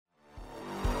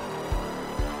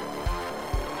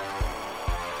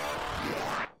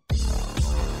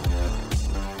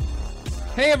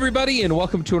Hey, everybody, and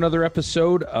welcome to another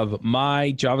episode of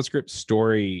My JavaScript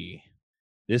Story.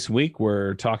 This week,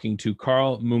 we're talking to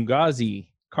Carl Mungazi.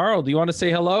 Carl, do you want to say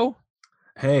hello?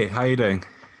 Hey, how you doing?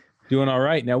 Doing all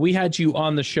right. Now, we had you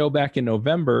on the show back in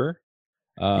November.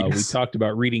 We Yes. talked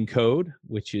about reading code,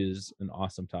 which is an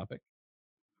awesome topic.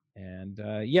 And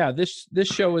this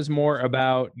show is more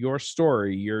about your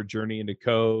story, your journey into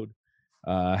code,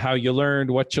 how you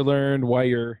learned, what you learned, why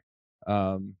you're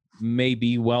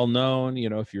maybe well known,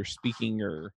 if you're speaking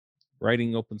or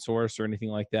writing open source or anything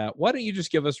like that. Why don't you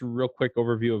just give us a real quick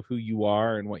overview of who you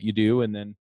are and what you do, and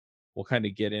then we'll kind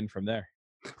of get in from there.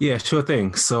 Yeah, sure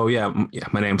thing. So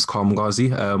my name's Carl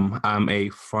Mungazi. I'm a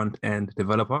front-end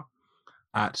developer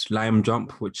at Lime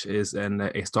Jump, which is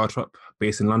a startup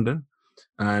based in London.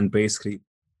 And basically,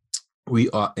 we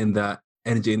are in the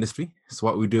energy industry. So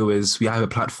what we do is we have a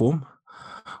platform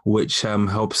which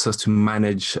helps us to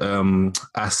manage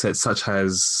assets such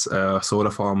as solar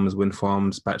farms, wind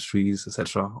farms, batteries,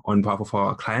 etc., on behalf of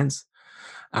our clients.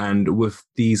 And with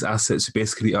these assets, we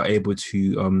basically are able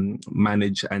to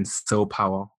manage and sell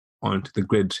power onto the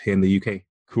grid here in the UK.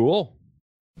 Cool.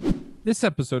 This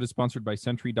episode is sponsored by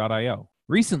Sentry.io.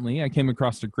 Recently, I came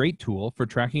across a great tool for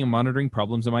tracking and monitoring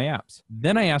problems in my apps.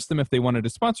 Then I asked them if they wanted to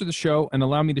sponsor the show and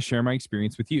allow me to share my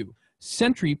experience with you.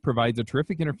 Sentry provides a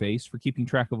terrific interface for keeping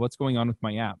track of what's going on with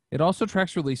my app. It also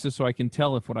tracks releases so I can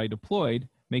tell if what I deployed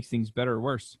makes things better or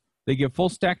worse. They give full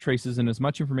stack traces and as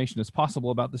much information as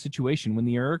possible about the situation when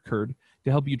the error occurred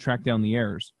to help you track down the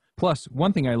errors. Plus,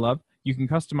 one thing I love, you can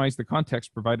customize the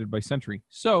context provided by Sentry.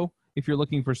 So, if you're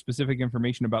looking for specific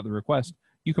information about the request,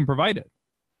 you can provide it.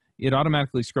 It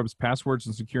automatically scrubs passwords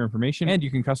and secure information, and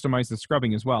you can customize the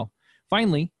scrubbing as well.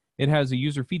 Finally, it has a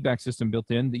user feedback system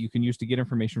built in that you can use to get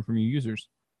information from your users.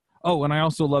 Oh, and I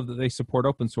also love that they support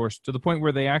open source to the point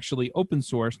where they actually open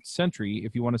sourced Sentry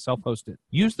if you want to self-host it.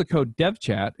 Use the code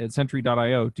DevChat at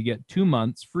Sentry.io to get 2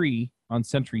 months free on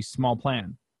Sentry's small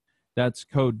plan. That's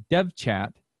code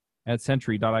DevChat at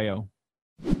Sentry.io.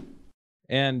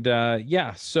 And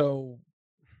so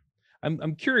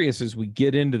I'm curious as we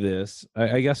get into this.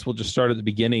 I guess we'll just start at the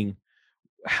beginning.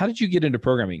 How did you get into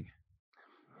programming?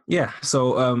 Yeah,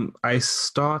 so I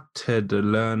started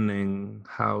learning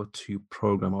how to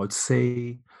program, I would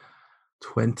say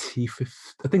 2015,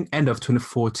 I think end of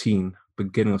 2014,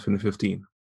 beginning of 2015.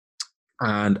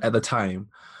 And at the time,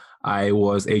 I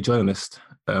was a journalist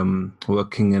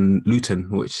working in Luton,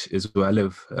 which is where I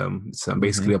live. It's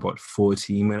basically about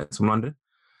 40 minutes from London.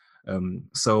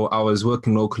 So I was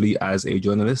working locally as a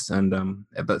journalist, and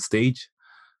at that stage,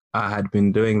 I had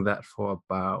been doing that for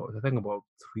about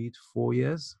 3 to 4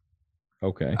 years.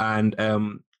 Okay. And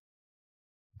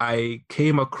I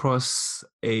came across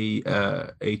a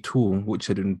tool which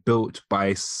had been built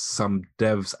by some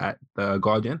devs at The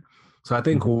Guardian. So I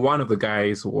think one of the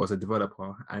guys was a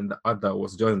developer and the other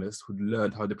was a journalist who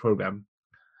learned how to program.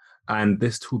 And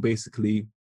this tool basically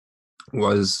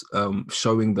was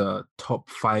showing the top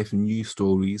 5 news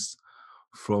stories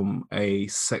from a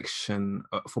section,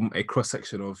 from a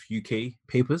cross-section of UK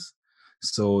papers.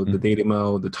 So the Daily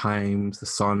Mail, the Times, the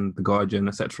Sun, the Guardian,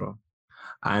 etc.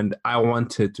 And I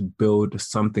wanted to build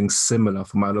something similar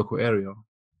for my local area.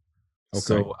 Okay.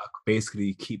 So I could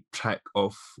basically keep track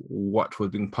of what was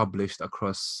being published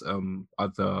across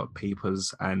other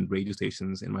papers and radio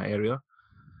stations in my area.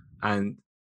 And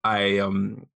I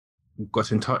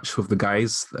got in touch with the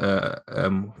guys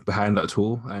behind that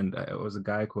tool, and it was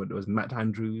Matt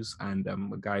Andrews and a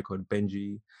guy called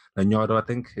Benji Lanyardo, I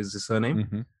think is his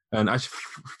surname. And actually,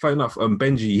 funny enough,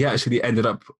 Benji, he actually ended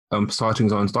up starting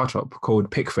his own startup called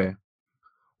Pickfair,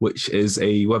 which is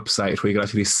a website where you can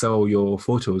actually sell your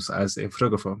photos as a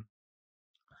photographer.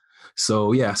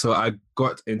 So I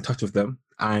got in touch with them,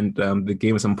 and they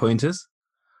gave me some pointers.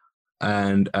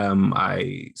 And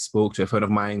I spoke to a friend of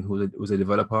mine who was a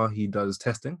developer. He does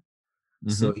testing.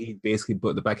 So he basically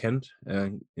built the back end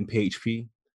in PHP,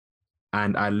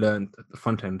 and I learned the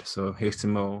front end, so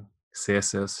HTML,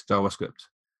 CSS, JavaScript.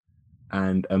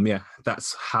 And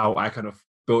that's how I kind of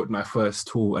built my first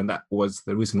tool, and that was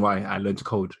the reason why I learned to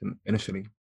code initially.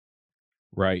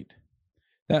 Right.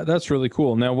 That's really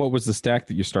cool. Now, what was the stack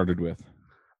that you started with?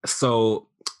 So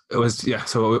it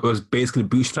was basically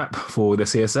Bootstrap for the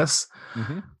CSS,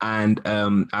 and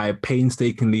I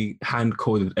painstakingly hand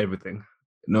coded everything.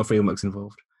 No frameworks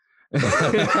involved.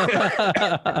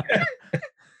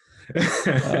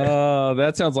 Oh,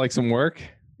 that sounds like some work.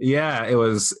 Yeah, it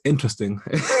was interesting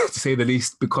to say the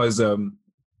least, because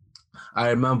I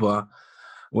remember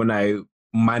when I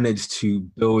managed to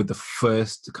build the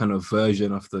first kind of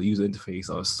version of the user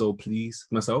interface, I was so pleased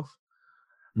with myself.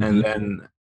 And then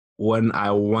when I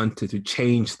wanted to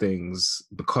change things,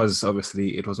 because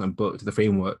obviously it wasn't built to the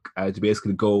framework, I had to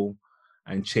basically go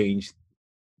and change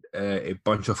a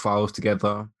bunch of files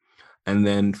together. And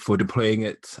then for deploying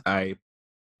it, I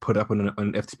put up on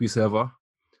an FTP server.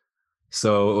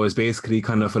 So it was basically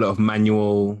kind of a lot of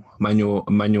manual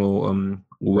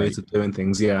ways Right. of doing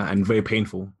things, yeah, and very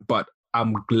painful. But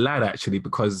I'm glad actually,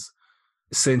 because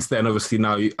since then, obviously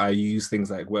now I use things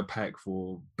like Webpack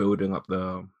for building up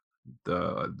the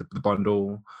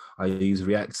bundle. I use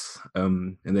React,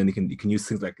 and then you can use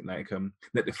things like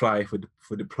Netlify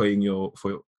for deploying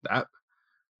the app.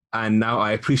 And now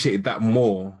I appreciate that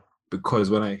more, because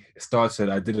when I started,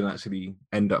 I didn't actually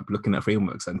end up looking at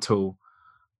frameworks until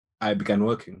I began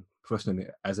working professionally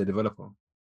as a developer.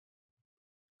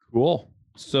 Cool.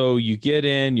 So you get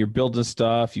in, you're building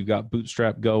stuff, you've got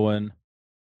Bootstrap going.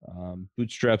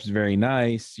 Bootstrap's very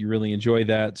nice. You really enjoy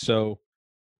that. So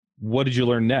what did you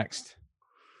learn next?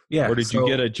 Yeah. Or did you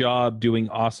get So a job doing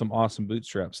awesome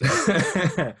Bootstrap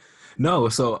stuff? no,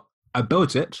 so I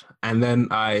built it, and then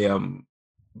I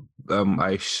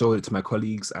showed it to my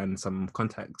colleagues and some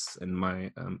contacts in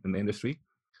my in the industry,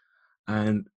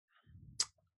 and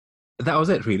that was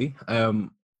it really.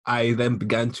 I then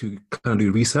began to kind of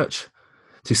do research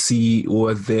to see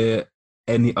were there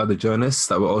any other journalists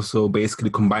that were also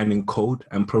basically combining code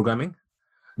and programming.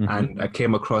 And I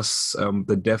came across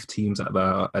the dev teams at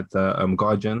the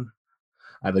Guardian,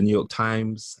 at the New York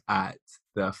Times, at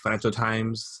the Financial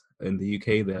Times in the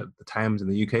UK, the Times in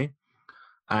the UK.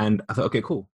 And I thought, okay,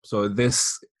 cool. So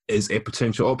this is a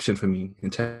potential option for me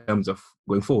in terms of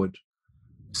going forward.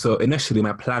 So initially,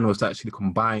 my plan was to actually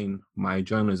combine my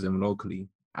journalism locally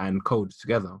and code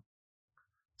together.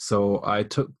 So I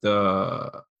took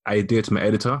the idea to my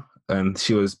editor, and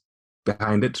she was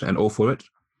behind it and all for it.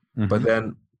 But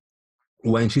then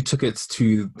when she took it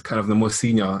to kind of the more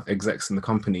senior execs in the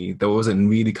company, there wasn't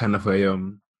really kind of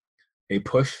a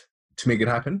push to make it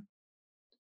happen.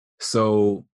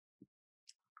 So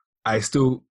I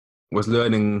still was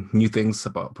learning new things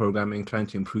about programming, trying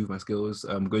to improve my skills,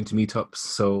 going to meetups.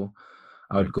 So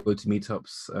I would go to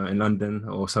meetups in London,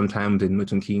 or sometimes in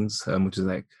Milton Keynes, which is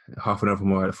like half an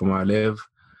hour from where I live.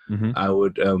 I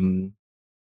would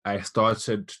I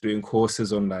started doing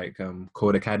courses on like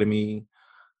Code Academy,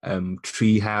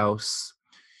 Treehouse,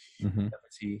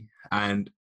 and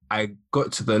I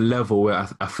got to the level where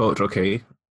I felt, okay,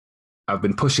 I've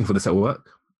been pushing for this at work.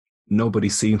 Nobody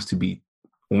seems to be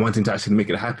wanting to actually make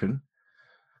it happen.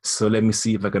 So let me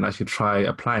see if I can actually try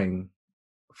applying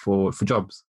for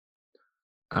jobs.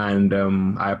 And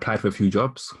I applied for a few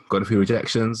jobs, got a few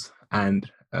rejections, and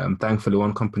thankfully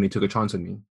one company took a chance on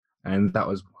me. And that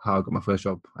was how I got my first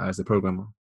job as a programmer.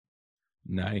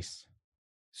 Nice.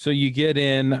 So you get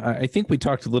in, I think we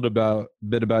talked a little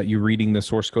bit about you reading the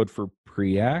source code for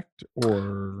Preact,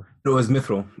 or It was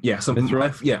Mithril. Yeah. So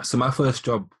Mithril? so my first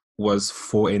job was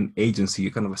for an agency,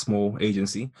 kind of a small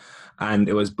agency, and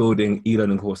it was building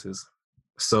e-learning courses.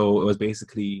 So it was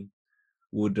basically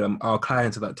our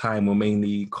clients at that time were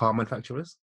mainly car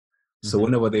manufacturers. So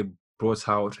whenever they brought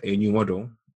out a new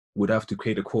model, we'd have to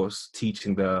create a course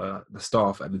teaching the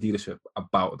staff at the dealership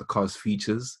about the car's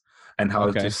features and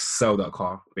how to sell that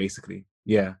car, basically.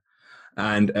 Yeah.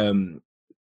 And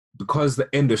because the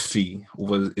industry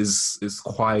is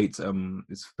quite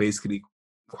is basically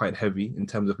quite heavy in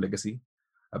terms of legacy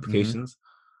applications.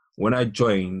 When I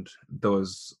joined,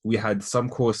 we had some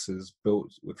courses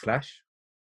built with Flash,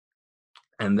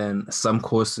 and then some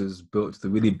courses built the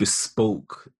really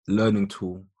bespoke learning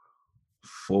tool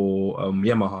for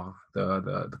Yamaha,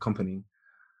 the company.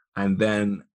 And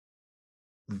then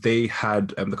they had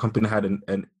the company had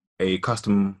a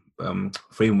custom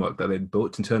framework that they'd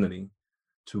built internally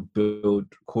to build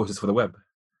courses for the web.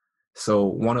 So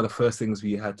one of the first things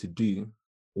we had to do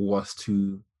was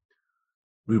to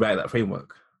rewrite that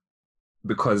framework,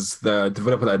 because the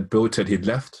developer that built it, he'd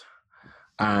left,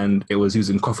 and it was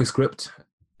using CoffeeScript,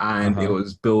 and it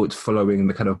was built following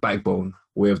the kind of backbone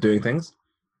way of doing things.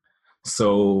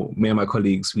 So me and my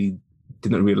colleagues, we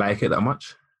didn't really like it that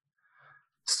much.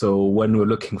 So when we were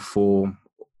looking for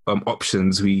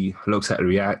options, we looked at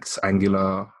React,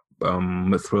 Angular,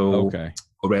 Mithril,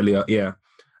 Aurelia, yeah.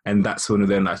 And that's when we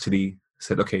then actually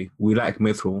said, okay, we like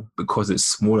Mithril because it's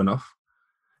small enough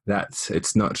that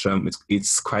it's not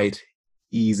it's quite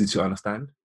easy to understand.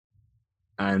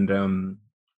 And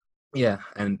yeah,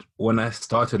 and when I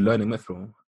started learning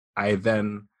Mithril, I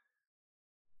then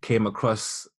came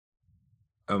across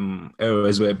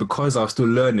areas where, because I was still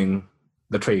learning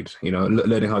the trade,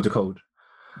 learning how to code.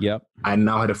 Yep. I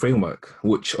now had a framework,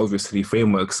 which obviously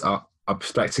frameworks are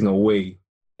abstracting away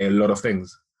a lot of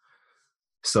things.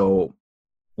 So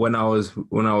when I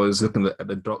was looking at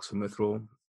the docs for Mithril,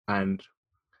 and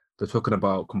they're talking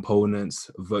about components,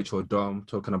 virtual DOM,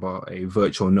 talking about a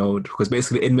virtual node, because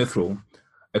basically in Mithril,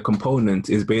 a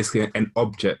component is basically an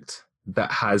object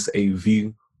that has a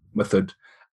view method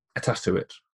attached to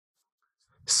it.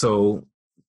 So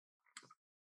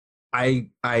I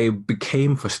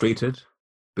became frustrated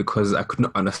because I could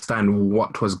not understand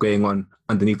what was going on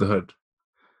underneath the hood.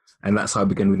 And that's how I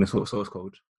began reading source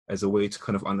code as a way to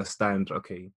kind of understand,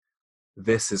 okay,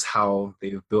 this is how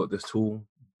they've built this tool.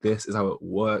 This is how it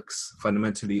works.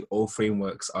 Fundamentally, all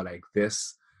frameworks are like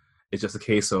this. It's just a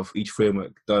case of each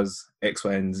framework does X,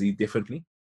 Y, and Z differently.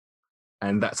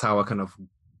 And that's how I kind of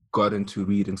got into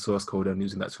reading source code and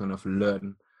using that to kind of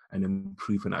learn and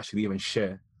improve and actually even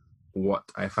share what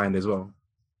I find as well.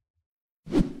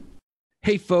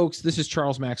 Hey folks, this is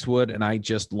Charles Max Wood, and I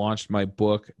just launched my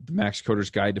book, The Max Coder's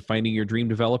Guide to Finding Your Dream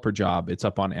Developer Job. It's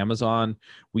up on Amazon.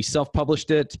 We self-published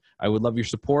it. I would love your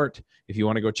support. If you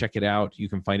want to go check it out, you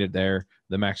can find it there,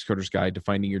 The Max Coder's Guide to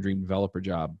Finding Your Dream Developer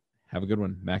Job. Have a good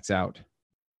one. Max out.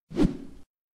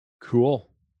 Cool.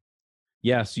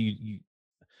 Yeah, so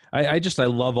I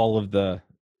love all of the,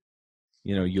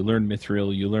 you learn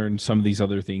Mithril, you learn some of these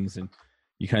other things, and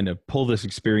you kind of pull this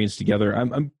experience together.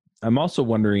 I'm also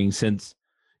wondering, since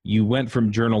you went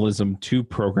from journalism to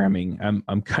programming,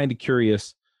 I'm kind of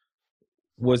curious,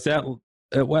 was that,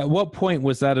 at what point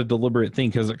was that a deliberate thing?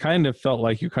 Because it kind of felt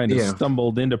like you kind of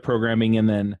stumbled into programming and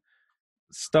then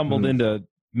stumbled into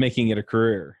making it a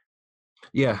career.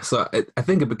 Yeah, so I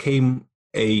think it became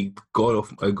a goal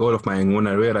of mine when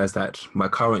I realized that my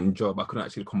current job, I couldn't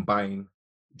actually combine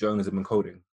journalism and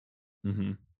coding.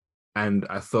 Mm-hmm. And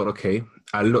I thought, okay,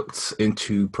 I looked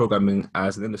into programming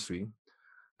as an industry,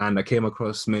 and I came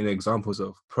across many examples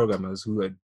of programmers who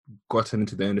had gotten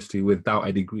into the industry without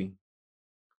a degree.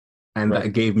 And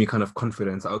that gave me kind of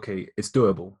confidence, okay, it's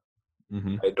doable.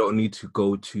 Mm-hmm. I don't need to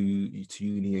go to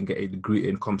uni and get a degree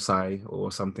in comp sci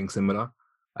or something similar.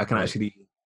 I can actually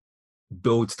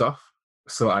build stuff.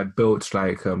 So I built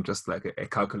just like a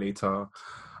calculator.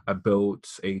 I built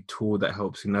a tool that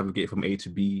helps you navigate from A to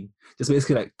B. Just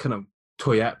basically like kind of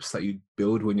toy apps that you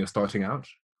build when you're starting out.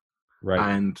 Right.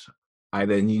 And I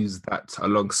then use that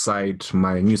alongside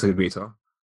my news aggregator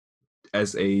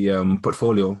as a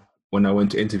portfolio when I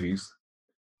went to interviews.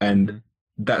 And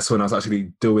that's when I was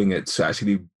actually doing it to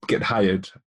actually get hired.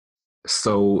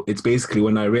 So it's basically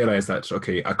when I realized that,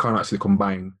 okay, I can't actually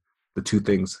combine the two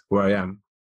things where I am.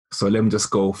 So let me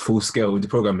just go full scale into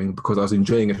programming because I was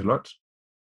enjoying it a lot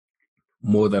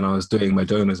more than I was doing my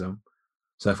journalism.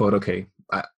 So I thought, okay,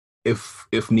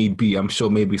 if need be, I'm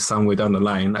sure maybe somewhere down the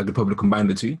line, I could probably combine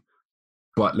the two,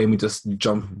 but let me just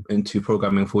jump into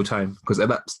programming full time. Because at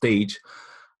that stage,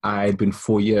 I'd been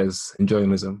 4 years in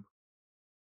journalism.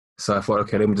 So I thought,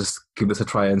 okay, let me just give this a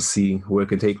try and see where it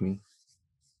can take me.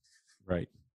 Right.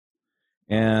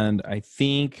 And I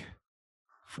think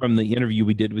from the interview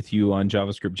we did with you on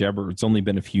JavaScript Jabber, it's only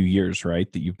been a few years,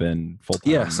 right, that you've been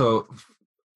full-time? Yeah, so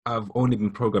I've only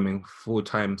been programming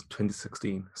full-time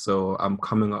 2016. So I'm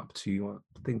coming up to,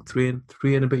 I think, three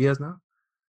and a bit years now.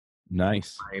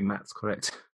 Nice. My math's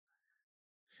correct.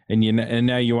 And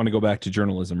now you want to go back to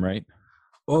journalism, right?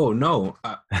 Oh, no.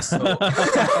 I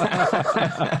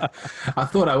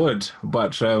thought I would,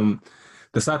 but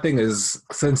the sad thing is,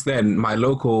 since then, my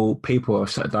local paper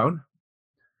shut down.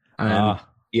 And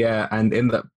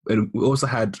and we also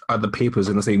had other papers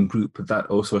in the same group that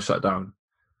also shut down.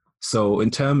 So in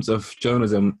terms of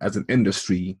journalism as an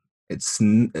industry, it's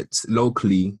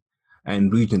locally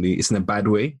and regionally, it's in a bad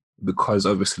way because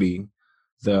obviously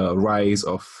the rise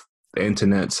of the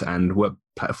internet and web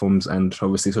platforms and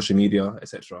obviously social media,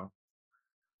 etc.,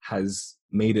 has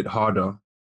made it harder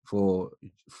for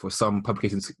some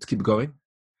publications to keep going.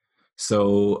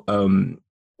 So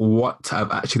what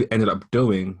I've actually ended up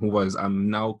doing was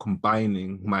I'm now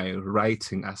combining my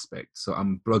writing aspect. So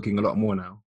I'm blogging a lot more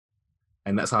now.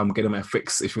 And that's how I'm getting my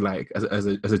fix, if you like, as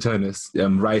a journalist.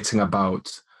 I'm writing about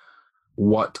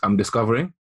what I'm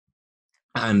discovering.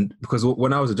 And because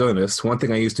when I was a journalist, one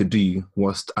thing I used to do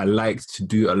was I liked to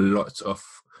do a lot of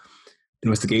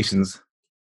investigations.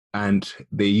 And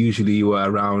they usually were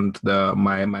around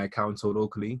my council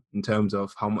locally in terms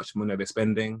of how much money they're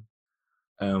spending.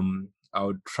 I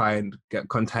would try and get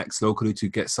contacts locally to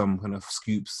get some kind of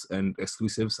scoops and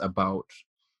exclusives about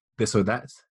this or that.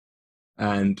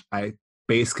 And I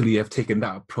basically have taken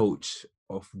that approach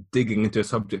of digging into a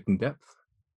subject in depth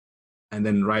and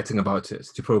then writing about it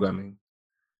to programming.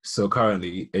 So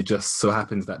currently, it just so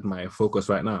happens that my focus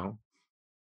right now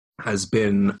has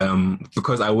been,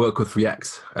 because I work with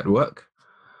React at work,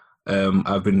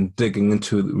 I've been digging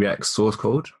into React source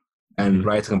code and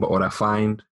writing about what I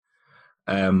find,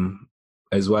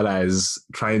 as well as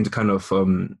trying to kind of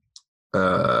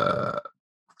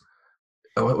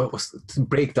to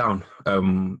break down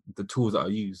the tools that are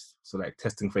used. So like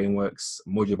testing frameworks,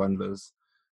 module bundlers,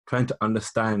 trying to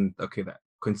understand, okay, that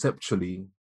conceptually,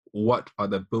 what are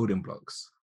the building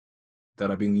blocks that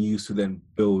are being used to then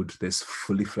build this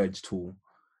fully fledged tool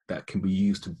that can be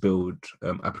used to build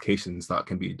applications that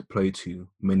can be deployed to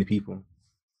many people.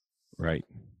 Right.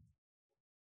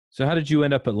 So how did you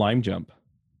end up at LimeJump?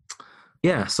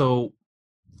 Yeah, so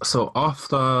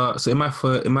in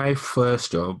my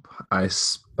first job, I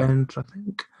spent I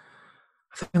think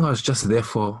I was just there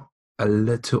for a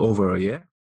little over a year,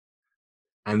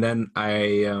 and then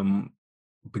I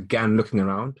began looking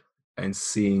around and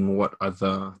seeing what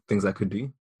other things I could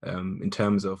do in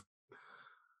terms of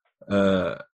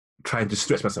trying to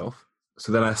stretch myself.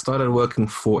 So then I started working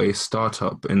for a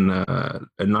startup in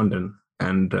London,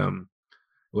 and it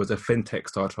was a fintech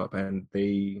startup, and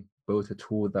they built a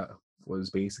tool that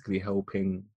was basically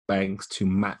helping banks to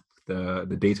map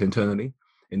the data internally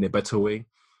in a better way.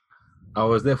 I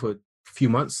was there for a few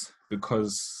months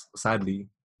because sadly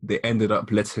they ended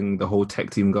up letting the whole tech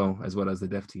team go as well as the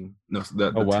dev team. No,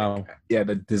 Wow.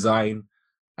 The design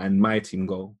and my team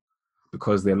go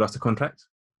because they lost the contract.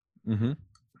 Mm-hmm.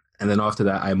 And then after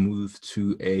that, I moved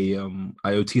to a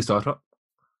IoT startup,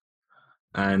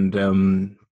 and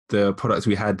the product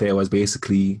we had there was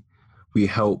basically we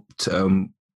helped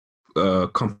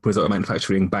companies that were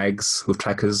manufacturing bags with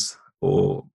trackers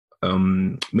or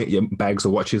bags or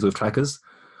watches with trackers.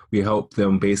 We helped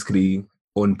them basically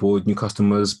onboard new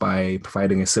customers by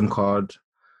providing a SIM card,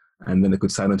 and then they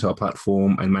could sign into our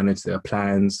platform and manage their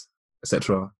plans,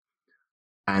 etc.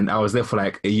 And I was there for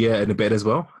like a year and a bit as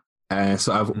well.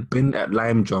 So I've been at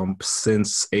LimeJump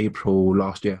since April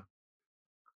last year.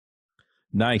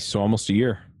 Nice. So almost a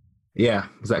year. Yeah,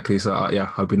 exactly. So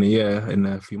I've been a year in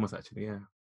a few months actually. Yeah.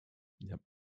 Yep.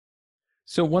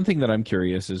 So one thing that I'm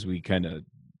curious as we kind of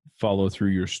follow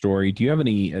through your story, do you have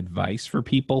any advice for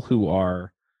people who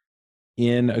are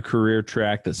in a career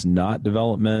track that's not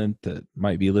development, that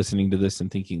might be listening to this and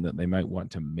thinking that they might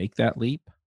want to make that leap?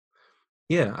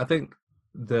 Yeah, I think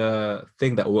the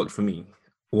thing that worked for me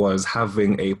was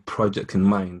having a project in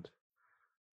mind.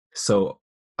 So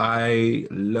I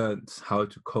learned how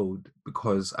to code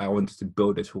because I wanted to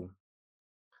build a tool.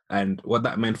 And what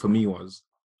that meant for me was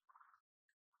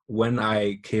when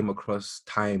I came across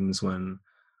times when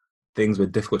things were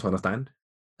difficult to understand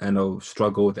and I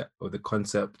struggled with the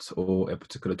concept or a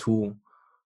particular tool,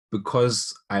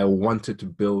 because I wanted to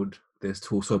build this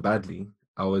tool so badly,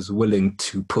 I was willing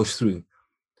to push through.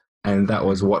 And that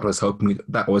was what was helping me.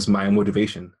 That was my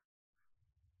motivation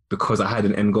because I had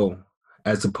an end goal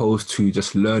as opposed to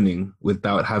just learning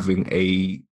without having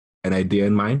an idea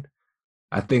in mind.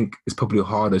 I think it's probably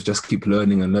harder to just keep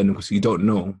learning and learning because you don't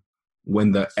know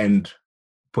when the end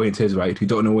point is, right? You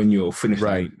don't know when you're finished.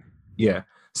 Right. Yeah.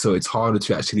 So it's harder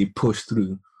to actually push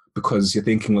through because you're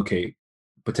thinking, okay,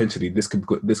 potentially this could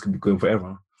be going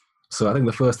forever. So I think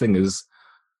the first thing is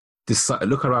decide,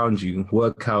 look around you,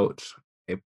 work out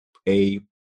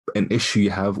an issue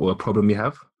you have or a problem you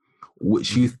have,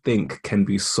 which you think can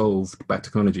be solved by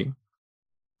technology,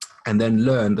 and then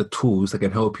learn the tools that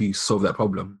can help you solve that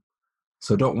problem.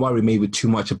 So don't worry maybe too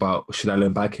much about should I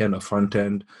learn backend or front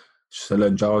end, should I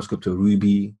learn JavaScript or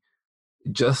Ruby.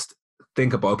 Just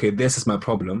think about, okay, this is my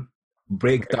problem,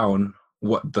 break down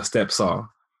what the steps are,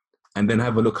 and then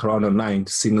have a look around online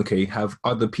to see, okay, have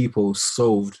other people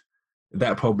solved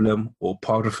that problem or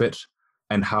part of it,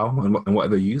 and how and what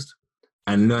they used,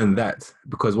 and learn that.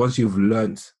 Because once you've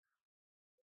learned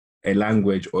a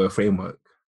language or a framework,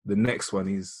 the next one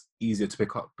is easier to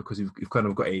pick up because you've kind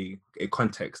of got a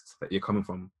context that you're coming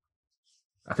from.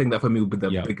 I think that for me would be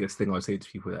the biggest thing I would say to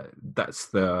people, that's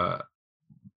the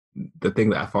thing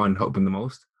that I find helping the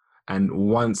most. And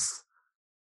once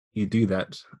you do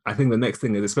that, I think the next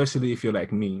thing is, especially if you're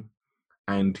like me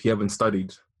and you haven't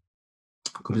studied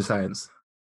computer science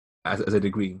as a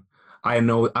degree, I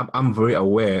know I'm very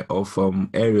aware of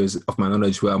areas of my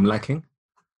knowledge where I'm lacking.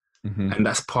 And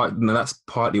that's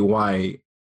partly why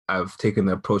I've taken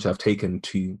the approach I've taken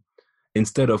to,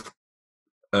 instead of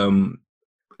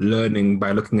learning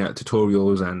by looking at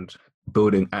tutorials and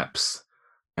building apps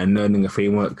and learning a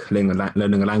framework, learning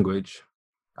a language,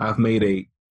 I've made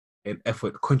an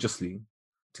effort consciously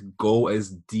to go as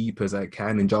deep as I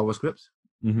can in JavaScript,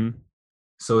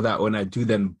 so that when I do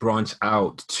then branch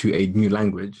out to a new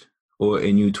language or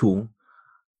a new tool,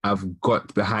 I've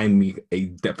got behind me a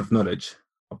depth of knowledge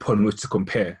upon which to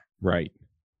compare. Right.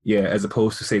 Yeah, as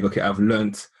opposed to saying, okay, I've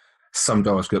learned some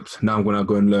JavaScript. Now I'm going to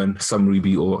go and learn some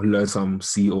Ruby or learn some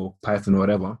C or Python or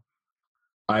whatever.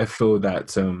 I feel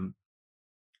that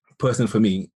personally for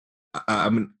me, I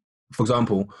mean, for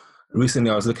example, recently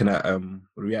I was looking at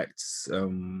React's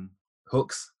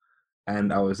hooks,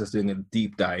 and I was just doing a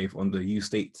deep dive on the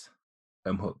uState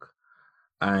hook.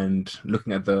 And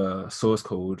looking at the source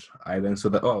code, I then saw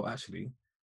that, oh, actually,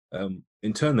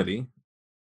 internally,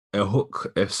 a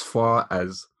hook, as far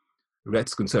as React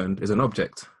is concerned, is an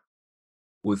object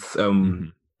with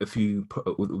a few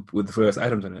with various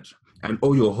items in it, and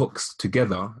all your hooks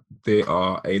together, they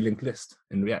are a linked list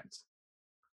in React.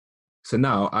 So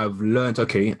now I've learned,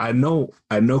 okay, I know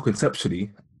conceptually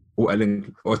what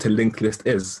a linked list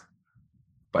is,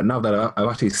 but now that I've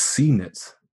actually seen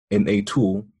it in a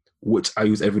tool which I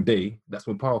use every day, that's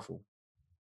more powerful.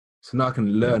 So now I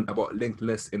can learn about linked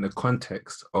lists in the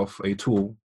context of a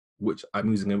tool which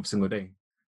I'm using every single day.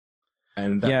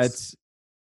 And that's,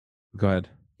 go ahead.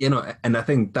 You know, and I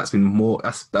think that's been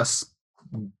that's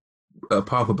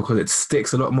powerful because it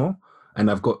sticks a lot more, and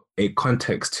I've got a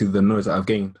context to the knowledge that I've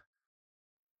gained.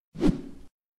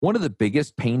 One of the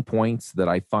biggest pain points that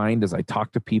I find as I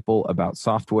talk to people about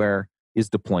software is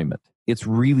deployment. It's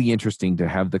really interesting to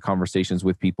have the conversations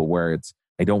with people where it's,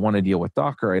 I don't want to deal with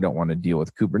Docker. I don't want to deal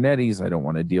with Kubernetes. I don't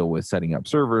want to deal with setting up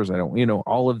servers. I don't,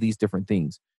 all of these different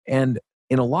things. And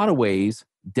in a lot of ways,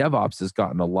 DevOps has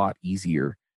gotten a lot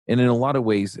easier. And in a lot of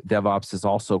ways, DevOps has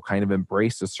also kind of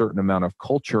embraced a certain amount of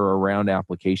culture around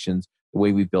applications, the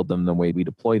way we build them, the way we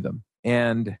deploy them.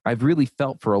 And I've really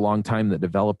felt for a long time that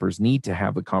developers need to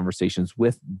have the conversations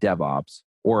with DevOps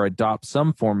or adopt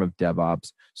some form of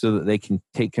DevOps so that they can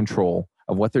take control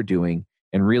of what they're doing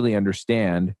and really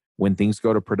understand when things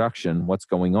go to production, what's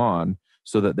going on,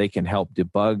 so that they can help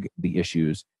debug the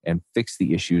issues and fix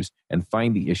the issues and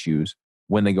find the issues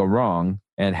when they go wrong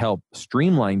and help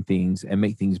streamline things and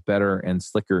make things better and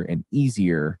slicker and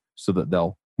easier so that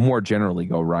they'll more generally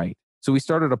go right. So we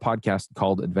started a podcast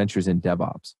called Adventures in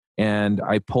DevOps. And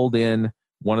I pulled in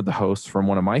one of the hosts from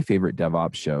one of my favorite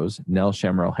DevOps shows, Nell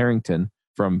Shamrell Harrington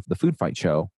from the Food Fight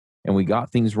Show, and we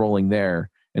got things rolling there.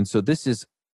 And so this is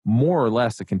more or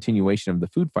less a continuation of the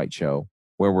Food Fight Show,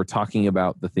 where we're talking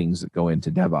about the things that go into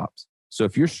DevOps. So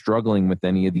if you're struggling with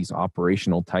any of these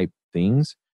operational type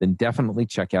things, then definitely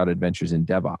check out Adventures in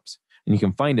DevOps. And you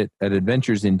can find it at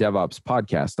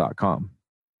adventuresindevopspodcast.com.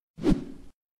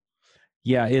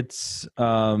 Yeah, it's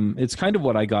kind of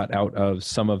what I got out of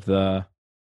some of the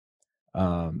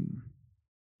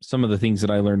things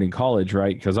that I learned in college,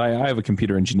 right? Because I have a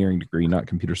computer engineering degree, not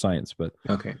computer science, but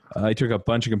okay. I took a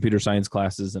bunch of computer science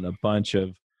classes and a bunch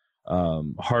of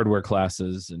hardware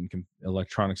classes and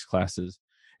electronics classes.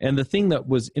 And the thing that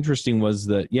was interesting was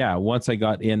that, once I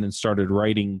got in and started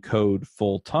writing code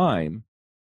full time,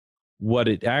 what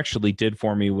it actually did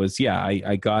for me was,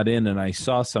 I got in and I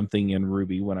saw something in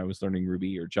Ruby when I was learning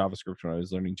Ruby, or JavaScript when I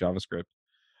was learning JavaScript.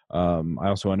 I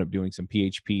also ended up doing some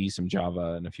PHP, some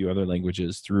Java, and a few other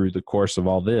languages through the course of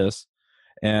all this.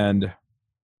 And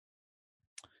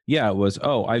it was,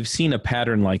 I've seen a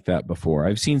pattern like that before.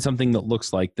 I've seen something that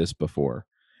looks like this before.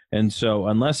 And so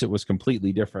unless it was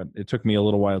completely different, it took me a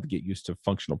little while to get used to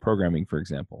functional programming, for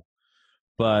example.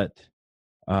 But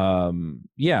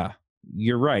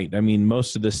you're right. I mean,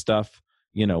 most of this stuff,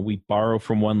 we borrow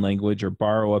from one language or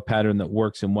borrow a pattern that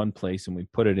works in one place and we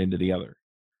put it into the other.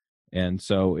 And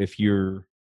so if you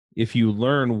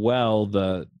learn well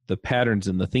the patterns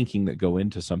and the thinking that go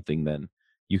into something, then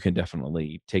you can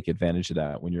definitely take advantage of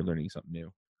that when you're learning something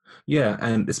new. Yeah,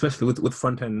 and especially with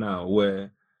front end now,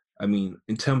 where, I mean,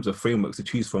 in terms of frameworks to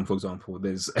choose from, for example,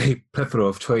 there's a plethora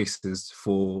of choices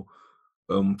for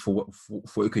what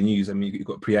you can use. I mean, you've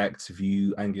got Preact,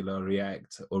 Vue, Angular,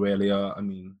 React, Aurelia. I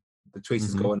mean, the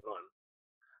choices go on and on.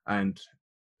 And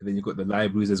then you've got the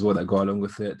libraries as well that go along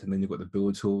with it, and then you've got the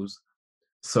build tools.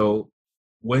 So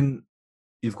when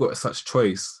you've got such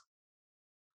choice,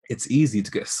 it's easy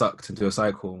to get sucked into a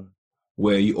cycle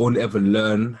where you only ever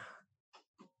learn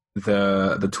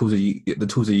the tools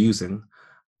you're using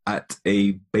at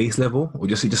a base level, or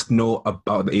just know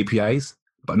about the APIs,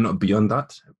 but not beyond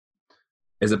that.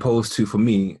 As opposed to, for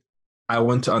me, I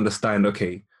want to understand,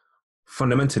 okay,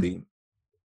 fundamentally,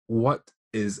 what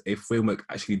is a framework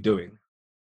actually doing?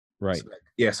 Right.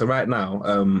 So right now,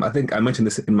 I think I mentioned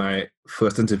this in my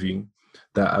first interview,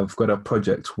 that I've got a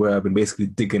project where I've been basically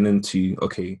digging into,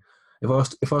 okay, if I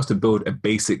was to build a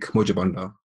basic module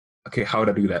bundle, okay, how would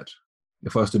I do that?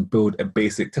 If I was to build a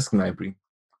basic testing library,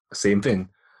 same thing.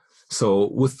 So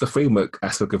with the framework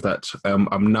aspect of that,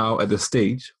 I'm now at the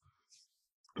stage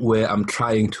where I'm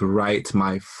trying to write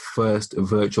my first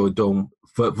virtual DOM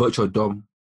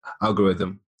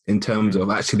algorithm. in terms of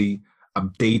actually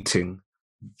updating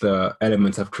the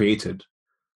elements I've created.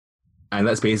 And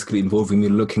that's basically involving me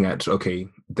looking at, okay,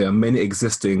 there are many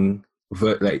existing,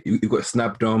 like you've got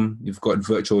Snap DOM, you've got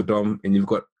Virtual DOM, and you've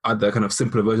got other kind of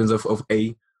simpler versions of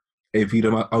a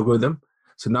VDOM algorithm.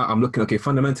 So now I'm looking, okay,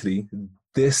 fundamentally,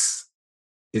 this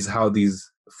is how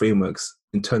these frameworks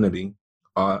internally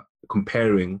are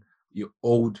comparing your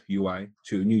old UI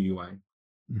to a new UI.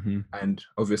 And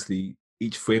obviously,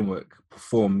 each framework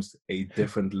performs a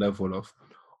different level of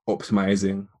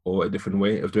optimizing or a different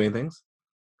way of doing things.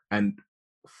 And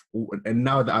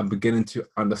now that I'm beginning to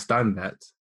understand that,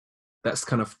 that's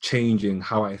kind of changing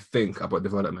how I think about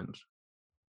development.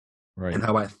 Right. And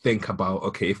how I think about,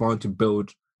 okay, if I want to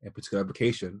build a particular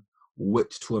application,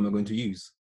 which tool am I going to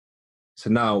use? So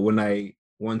now when I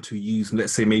want to use,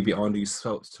 let's say maybe I want to use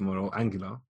Svelte tomorrow,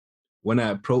 Angular, when I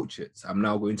approach it, I'm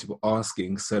now going to be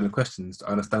asking certain questions to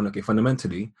understand, okay,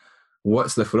 fundamentally,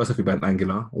 what's the philosophy behind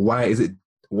Angular? Why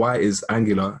is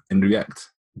Angular and React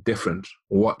different?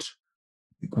 What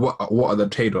are the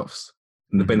trade-offs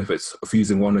and the benefits of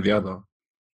using one or the other?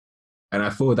 And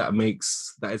I feel that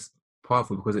is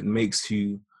powerful because it makes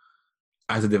you,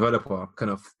 as a developer, kind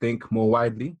of think more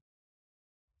widely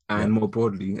and more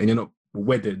broadly, and you're not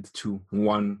wedded to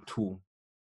one tool.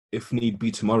 If need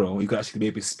be tomorrow, you could actually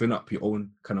maybe spin up your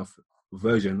own kind of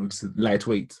version, which is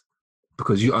lightweight,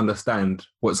 because you understand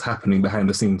what's happening behind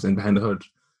the scenes and behind the hood.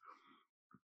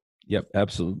 Yep,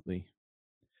 absolutely.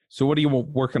 So what are you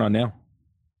working on now?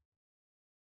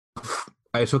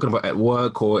 Are you talking about at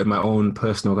work or in my own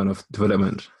personal kind of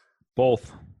development?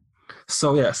 Both.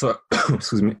 So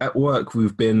excuse me. At work,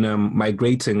 we've been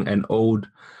migrating an old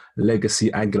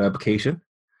legacy Angular application,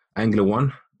 Angular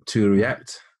 1, to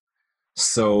React.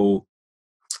 So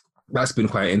that's been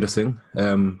quite interesting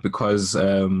because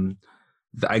the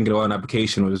Angular 1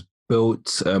 application was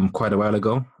built quite a while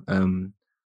ago,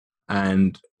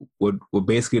 and we're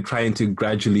basically trying to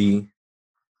gradually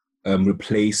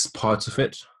replace parts of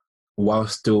it while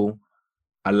still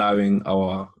allowing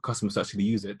our customers to actually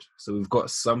use it. So we've got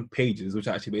some pages which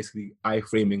are actually basically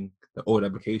iframing the old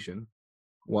application,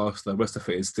 whilst the rest of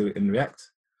it is still in React.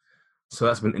 So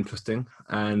that's been interesting.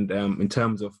 And in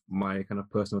terms of my kind of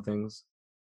personal things,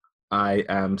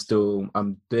 I'm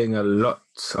doing a lot.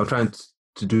 I'm trying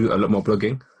to do a lot more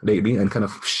blogging lately and kind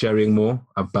of sharing more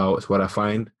about what I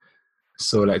find.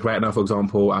 So like right now, for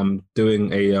example, I'm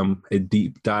doing a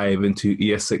deep dive into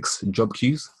ES6 job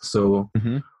queues. So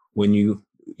when you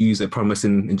use a promise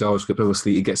in JavaScript,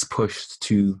 obviously it gets pushed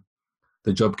to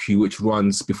the job queue, which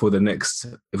runs before the next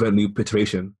event loop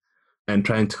iteration, and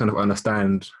trying to kind of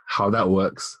understand how that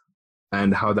works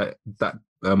and how that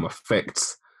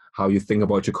affects how you think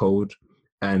about your code,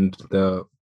 and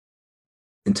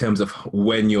in terms of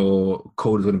when your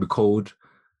code is going to be called,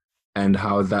 and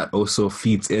how that also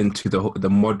feeds into the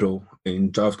model in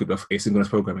JavaScript of asynchronous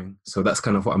programming. So that's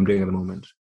kind of what I'm doing at the moment.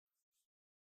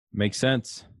 Makes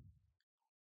sense.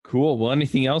 Cool. Well,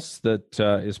 anything else that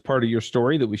is part of your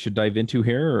story that we should dive into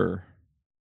here? Or?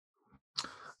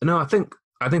 No, I think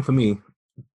for me,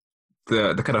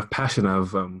 the kind of passion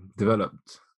I've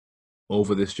developed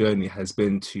over this journey has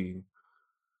been to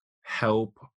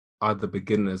help other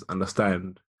beginners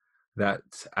understand that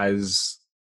as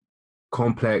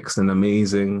complex and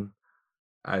amazing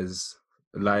as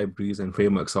libraries and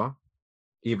frameworks are,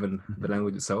 even the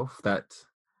language itself, that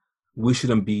we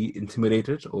shouldn't be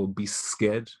intimidated or be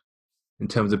scared in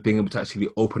terms of being able to actually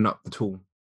open up the tool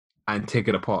and take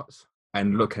it apart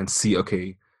and look and see,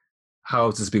 okay, how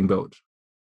is this being built?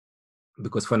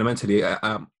 Because fundamentally,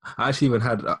 I actually even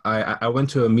had, I went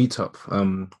to a meetup,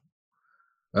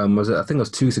 I think it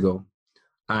was 2 weeks ago,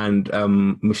 and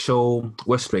Michelle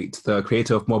Westrate, the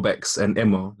creator of MobX and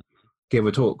Emma, gave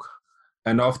a talk.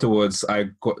 And afterwards, I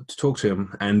got to talk to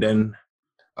him, and then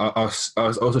I was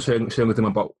also sharing with him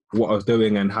about what I was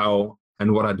doing and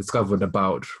what I discovered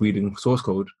about reading source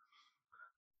code.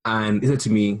 And he said to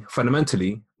me,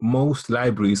 fundamentally, most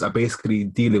libraries are basically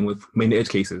dealing with many edge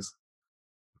cases.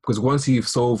 Because once you've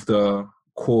solved the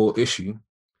core issue,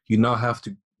 you now have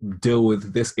to deal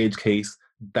with this edge case,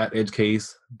 that edge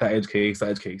case, that edge case, that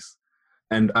edge case.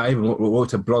 And I even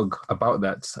wrote a blog about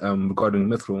that regarding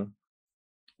Mithril,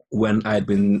 when I had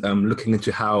been looking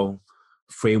into how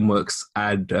frameworks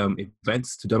add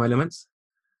events to DOM elements.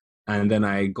 And then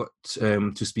I got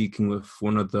to speaking with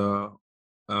one of the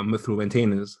Mithril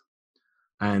maintainers,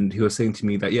 and he was saying to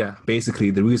me that, yeah,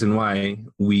 basically the reason why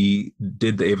we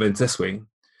did the events this way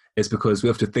is because we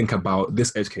have to think about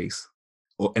this edge case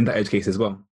or in that edge case as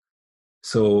well.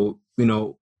 So,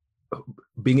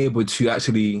 being able to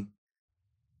actually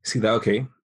see that, okay,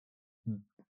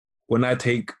 when I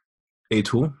take a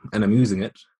tool and I'm using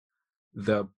it,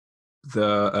 the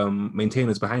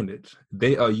maintainers behind it,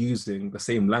 they are using the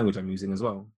same language I'm using as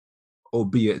well,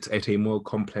 albeit at a more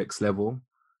complex level,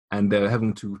 and they're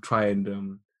having to try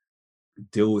and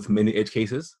deal with many edge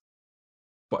cases.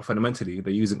 But fundamentally,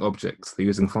 they're using objects, they're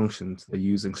using functions, they're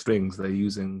using strings, they're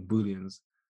using booleans,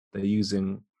 they're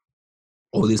using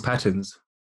all these patterns,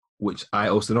 which I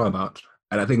also know about.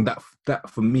 And I think that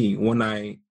for me, when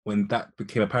that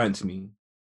became apparent to me,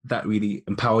 that really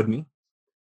empowered me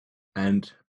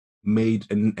and made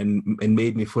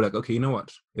me feel like, okay, you know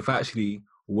what? If I actually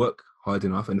work hard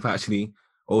enough, and if I actually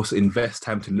also invest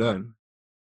time to learn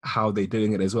how they're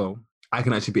doing it as well, I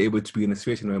can actually be able to be in a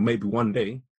situation where maybe one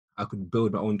day I could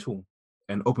build my own tool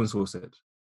and open source it.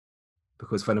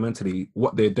 Because fundamentally,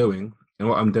 what they're doing and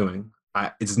what I'm doing,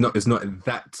 it's not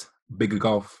that big a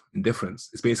gulf in difference.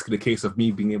 It's basically a case of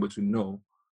me being able to know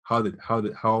how they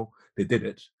did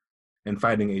it, and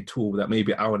finding a tool that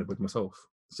maybe I want to build myself,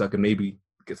 so I can maybe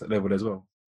get to that level as well.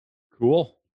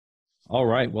 Cool. All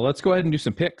right. Well, let's go ahead and do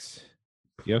some picks.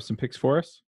 Do you have some picks for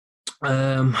us?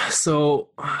 I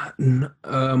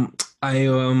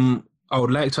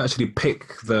would like to actually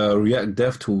pick the React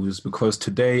Dev Tools, because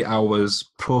today I was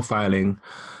profiling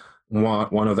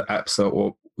one of the apps that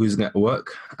we're using at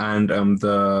work, and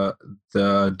the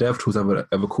Dev Tools have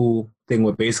a cool thing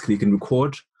where basically you can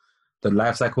record the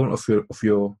life cycle of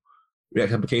your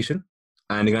React application,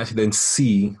 and you can actually then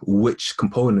see which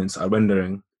components are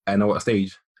rendering and at what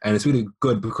stage. And it's really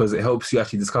good because it helps you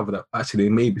actually discover that actually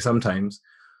maybe sometimes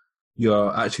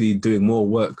you're actually doing more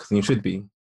work than you should be.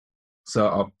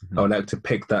 So I would like to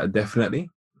pick that definitely.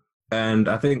 And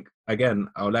I think, again,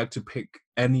 I would like to pick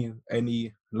any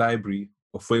library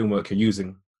or framework you're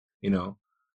using,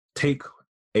 take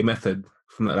a method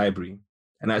from that library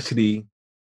and actually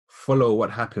follow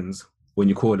what happens when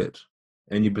you call it,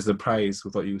 and you'll be surprised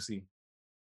with what you see.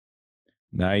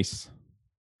 Nice.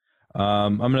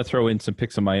 I'm going to throw in some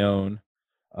picks of my own.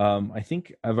 I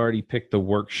think I've already picked the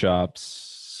workshops,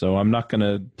 so I'm not going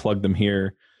to plug them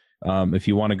here. If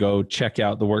you want to go check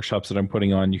out the workshops that I'm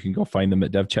putting on, you can go find them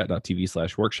at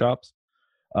devchat.tv/workshops.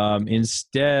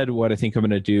 Instead, what I think I'm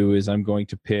going to do is I'm going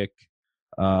to pick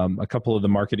a couple of the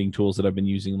marketing tools that I've been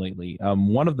using lately.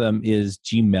 One of them is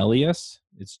Gmelius.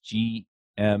 It's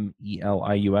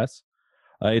Gmelius.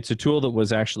 It's a tool that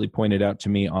was actually pointed out to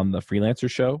me on the Freelancer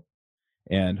show,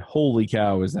 and holy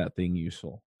cow, is that thing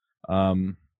useful.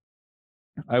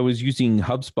 I was using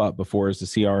HubSpot before as a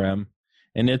CRM,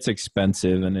 and it's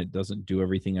expensive and it doesn't do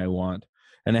everything I want.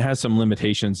 And it has some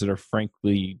limitations that are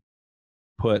frankly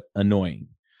put annoying.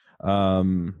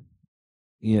 And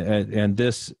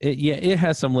this, it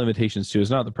has some limitations too. It's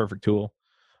not the perfect tool,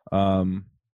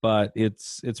 but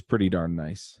it's pretty darn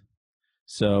nice.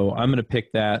 So I'm going to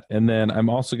pick that. And then I'm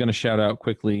also going to shout out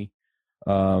quickly.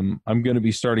 I'm going to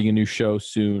be starting a new show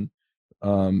soon.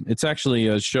 It's actually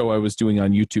a show I was doing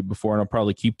on YouTube before, and I'll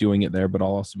probably keep doing it there, but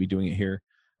I'll also be doing it here.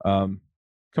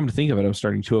 Come to think of it, I'm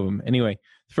starting two of them. Anyway,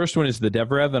 the first one is the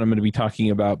DevRev, and I'm going to be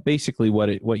talking about basically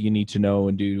what you need to know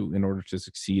and do in order to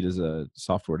succeed as a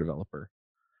software developer.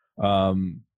 I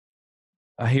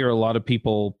hear a lot of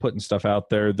people putting stuff out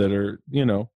there that are,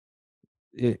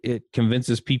 it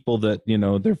convinces people that,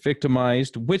 they're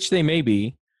victimized, which they may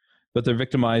be, but they're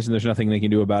victimized and there's nothing they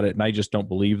can do about it. And I just don't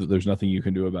believe that there's nothing you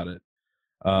can do about it.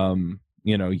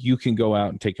 You can go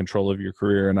out and take control of your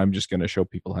career, and I'm just going to show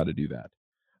people how to do that.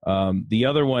 The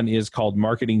other one is called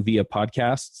Marketing Via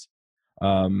Podcasts,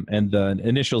 and the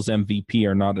initials MVP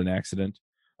are not an accident.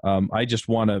 I just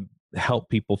want to help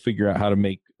people figure out how to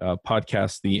make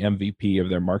podcasts the MVP of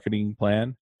their marketing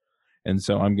plan, and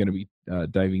so I'm going to be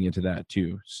diving into that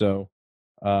too. So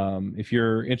if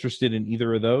you're interested in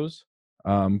either of those,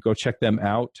 go check them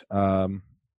out.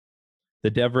 The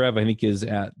DevRev, I think, is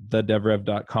at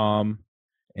thedevrev.com,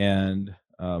 and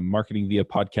Marketing Via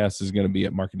Podcast is going to be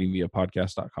at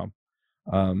marketingviapodcast.com.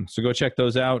 So go check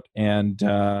those out. And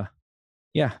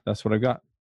that's what I've got.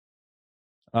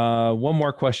 One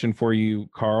more question for you,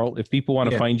 Carl. If people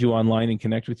want to find you online and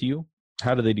connect with you,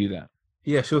 how do they do that?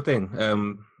 Yeah, sure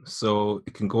thing. So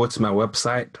you can go to my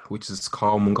website, which is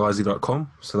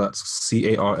carlmungazi.com. So that's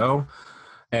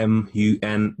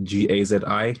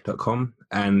CarlMungazi.com.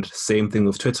 And same thing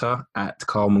with Twitter at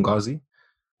carlmungazi.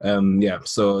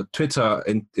 So Twitter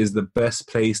is the best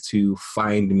place to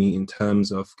find me in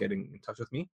terms of getting in touch with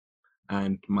me.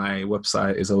 And my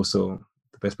website is also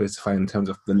the best place to find in terms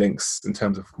of the links, in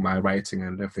terms of my writing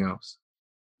and everything else.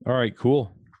 All right,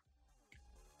 cool.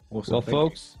 Awesome. Well,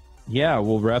 folks,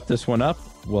 we'll wrap this one up.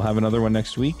 We'll have another one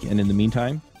next week. And in the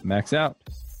meantime, Max out.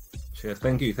 Cheers.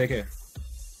 Thank you. Take care.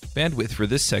 Bandwidth for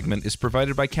this segment is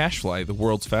provided by CacheFly, the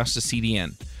world's fastest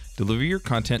CDN. Deliver your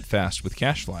content fast with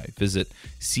CacheFly. Visit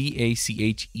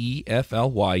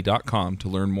CACHEFLY.com to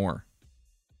learn more.